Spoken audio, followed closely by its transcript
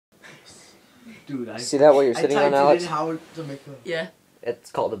Dude, I See that what you're sitting on, Alex? Howard to make a... Yeah.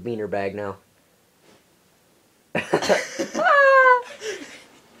 It's called a beaner bag now.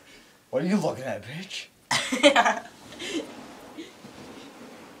 What are you looking at, bitch?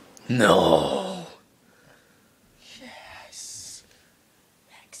 No. Yes.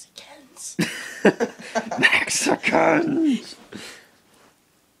 Mexicans. Mexicans.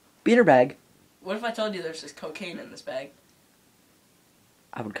 Beaner bag. What if I told you there's just cocaine in this bag?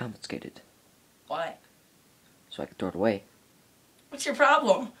 I would confiscate it Why? so I could throw it away. What's your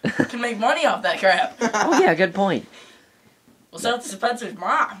problem? You can make money off that crap. Oh yeah, good point. We'll sell it to Spencer's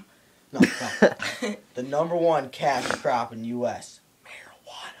mom. No. The #1 cash crop in U.S.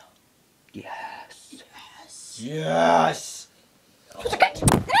 Marijuana. Yes. Yes.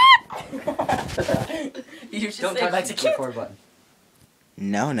 You should say Mexican. button.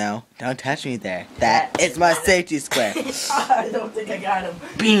 No. Don't touch me there. That is my safety square. I don't think I got him.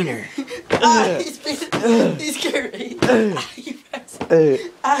 Beaner. He's scary.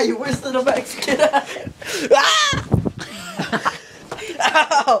 You worse than a Mexican.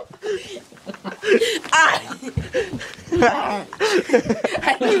 Ow!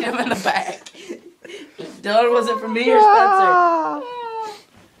 I need him in the back. Dylan, was it for me or Spencer?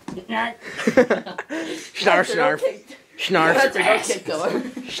 Snarf, snarf. Snarf. Spencer, don't kick Dylan.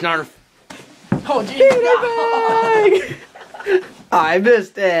 Snarf. Oh, jeez. I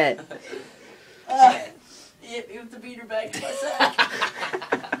missed it. It was the beater bag in my sack.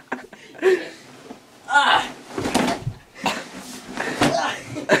 Ah.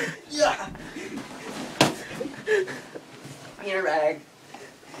 Yeah. Beater bag.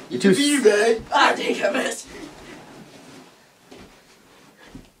 It's a beaner bag. I think I missed.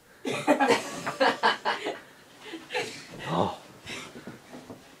 Oh.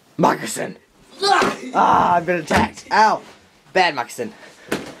 Moccasin. I've been attacked. Ow. Bad moccasin.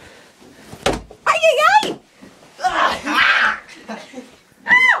 Ay, ay, ay.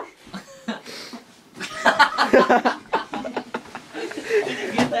 Did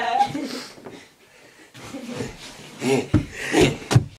you get that?